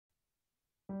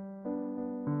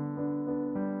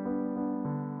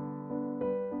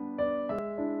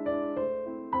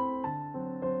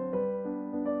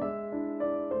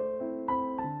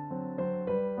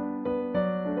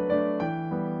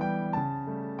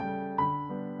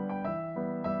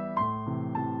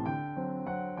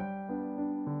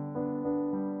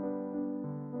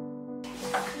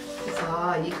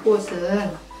이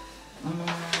꽃은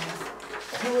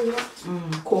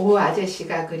고흐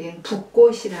아저씨가 그린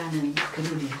붓꽃이라는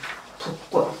그림이에요.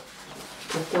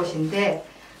 붓꽃인데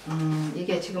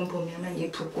이게 지금 보면은 이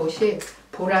붓꽃이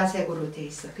보라색으로 돼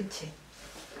있어, 그치?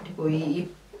 그리고 이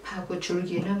잎하고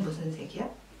줄기는 무슨 색이야?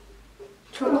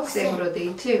 초록색으로 돼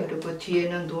있지. 그리고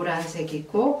뒤에는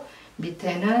노란색이고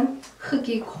밑에는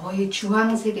흙이 거의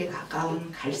주황색에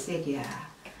가까운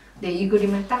갈색이야. 근데 이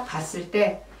그림을 딱 봤을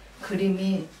때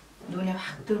그림이 눈에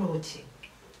확 들어오지.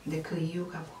 근데 그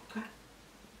이유가 뭘까?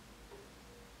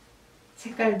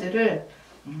 색깔들을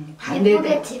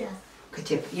예쁘게 칠했어.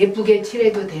 그치, 예쁘게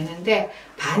칠해도 되는데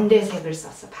반대색을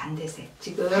썼어. 반대색.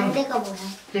 지금 반대가 뭐야?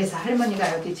 그래서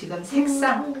할머니가 여기 지금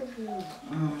색상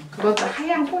그것도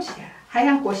하얀 꽃이야.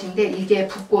 하얀 꽃인데 이게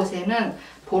붓꽃에는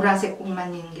보라색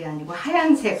꽃만 있는 게 아니고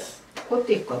하얀색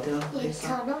꽃도 있거든. 그래서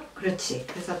얘처럼? 그렇지.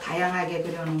 그래서 다양하게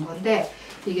그려놓은 건데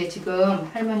이게 지금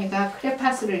할머니가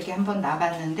크레파스를 이렇게 한번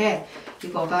놔봤는데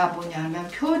이거가 뭐냐면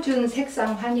표준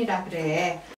색상환이라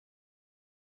그래.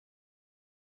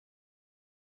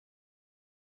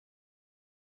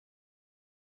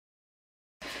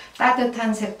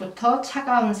 따뜻한 색부터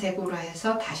차가운 색으로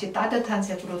해서 다시 따뜻한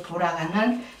색으로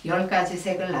돌아가는 10가지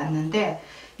색을 놨는데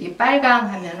이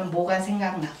빨강 하면은 뭐가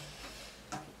생각나?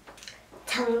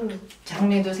 장미.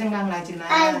 장미도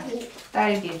생각나지만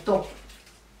딸기 또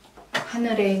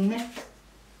하늘에 있네?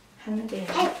 하늘에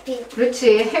있네. 햇빛.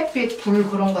 그렇지. 햇빛, 불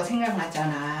그런 거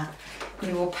생각나잖아.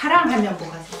 그리고 파랑 하면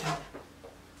뭐가 생각나?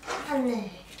 하늘.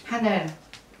 하늘.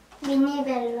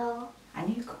 미니벨로.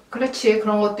 아니 그렇지.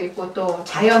 그런 것도 있고 또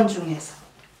자연 중에서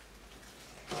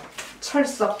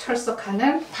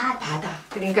철썩하는 바다.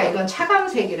 그러니까 이건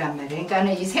차감색이란 말이에요.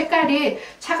 그러니까 이 색깔이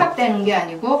차갑다는 게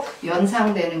아니고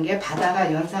연상되는 게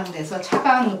바다가 연상돼서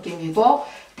차가운 느낌이고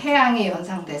태양이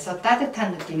연상돼서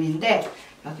따뜻한 느낌인데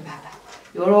여기 봐봐.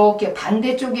 요렇게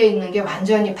반대쪽에 있는 게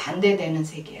완전히 반대되는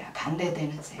색이야.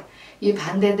 반대되는 색. 이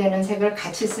반대되는 색을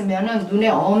같이 쓰면은 눈에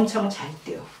엄청 잘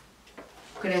띄어.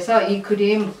 그래서 이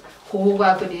그림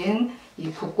고흐가 그린 이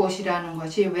붓꽃이라는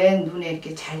것이 왜 눈에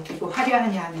이렇게 잘 띄고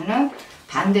화려하냐 하면은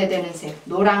반대되는 색.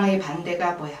 노랑의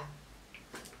반대가 뭐야?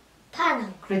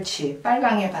 파랑. 그렇지.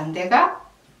 빨강의 반대가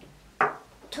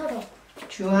초록.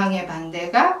 주황의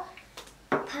반대가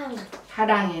파랑.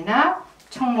 파랑이나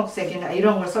청록색이나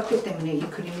이런 걸 썼기 때문에 이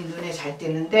그림이 눈에 잘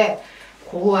띄는데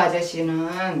고흐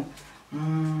아저씨는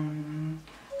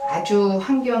아주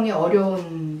환경이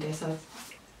어려운 데서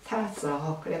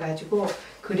살았어. 그래가지고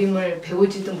그림을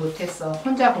배우지도 못했어.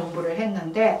 혼자 공부를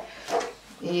했는데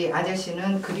이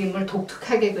아저씨는 그림을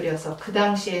독특하게 그려서 그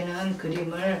당시에는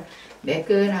그림을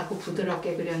매끈하고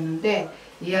부드럽게 그렸는데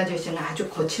이 아저씨는 아주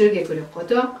거칠게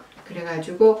그렸거든.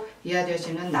 그래가지고 이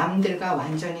아저씨는 남들과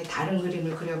완전히 다른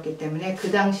그림을 그렸기 때문에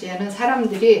그 당시에는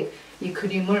사람들이 이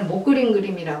그림을 못 그린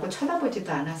그림이라고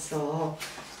쳐다보지도 않았어.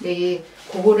 근데 이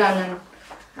고흐라는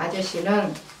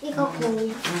아저씨는 이거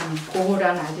뭐야?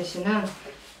 고흐라는 아저씨는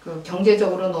그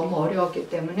경제적으로 너무 어려웠기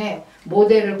때문에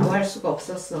모델을 구할 수가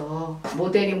없었어.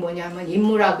 모델이 뭐냐면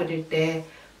인물화 그릴 때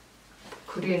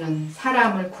그리는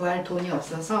사람을 구할 돈이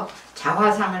없어서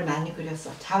자화상을 많이 그렸어.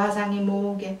 자화상이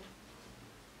뭐게?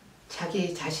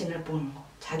 자기 자신을 보는 거.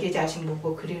 자기 자신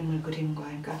보고 그림을 그리는 거야.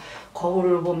 그러니까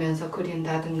거울을 보면서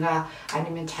그린다든가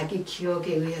아니면 자기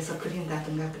기억에 의해서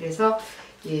그린다든가. 그래서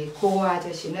이 고흐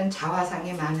아저씨는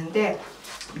자화상이 많은데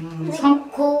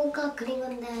고흐가 그린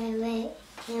건데 왜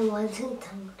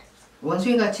원숭이처럼 그렸어?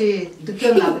 원숭이 같이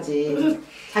느꼈나 보지.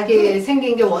 자기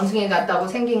생긴 게 원숭이 같다고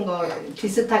생긴 거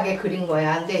비슷하게 그린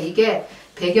거야. 근데 이게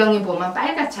배경이 보면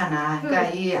빨갛잖아. 그러니까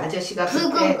이 아저씨가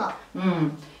그때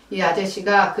이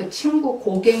아저씨가 그 친구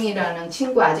고갱이라는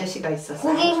친구 아저씨가 있었어.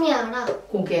 고갱이 알아?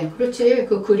 고갱. 그렇지.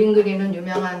 그 그림 그리는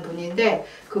유명한 분인데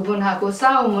그분하고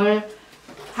싸움을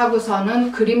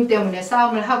하고서는 그림 때문에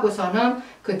싸움을 하고서는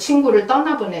그 친구를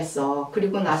떠나보냈어.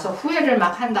 그리고 나서 후회를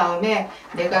막 한 다음에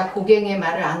내가 고갱의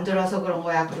말을 안 들어서 그런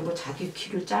거야. 그리고 자기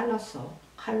귀를 잘랐어.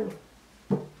 칼로.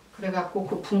 그래갖고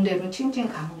그 붕대로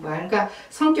칭칭 감은 거야. 그러니까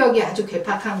성격이 아주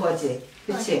괴팍한 거지.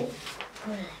 그치?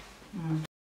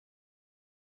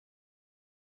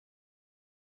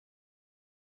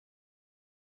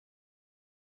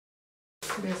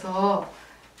 그래서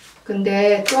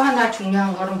근데 또 하나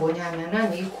중요한 거는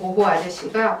뭐냐면은 이 고흐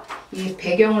아저씨가 이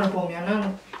배경을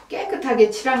보면은 깨끗하게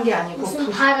칠한 게 아니고 무슨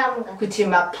바람 같아. 그치,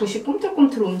 막 붓이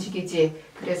꿈틀꿈틀 움직이지.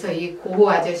 그래서 이 고흐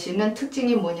아저씨는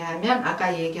특징이 뭐냐 하면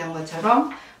아까 얘기한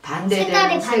것처럼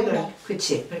반대되는 색을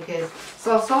그치 그렇게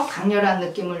써서 강렬한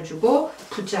느낌을 주고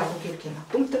붓자국이 이렇게 막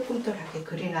꿈틀꿈틀하게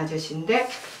그린 아저씨인데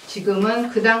지금은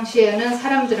그 당시에는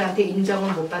사람들한테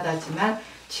인정은 못 받았지만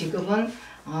지금은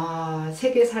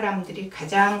세계 사람들이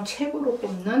가장 최고로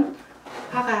꼽는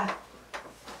화가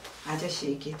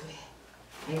아저씨이기도 해.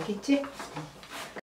 알겠지?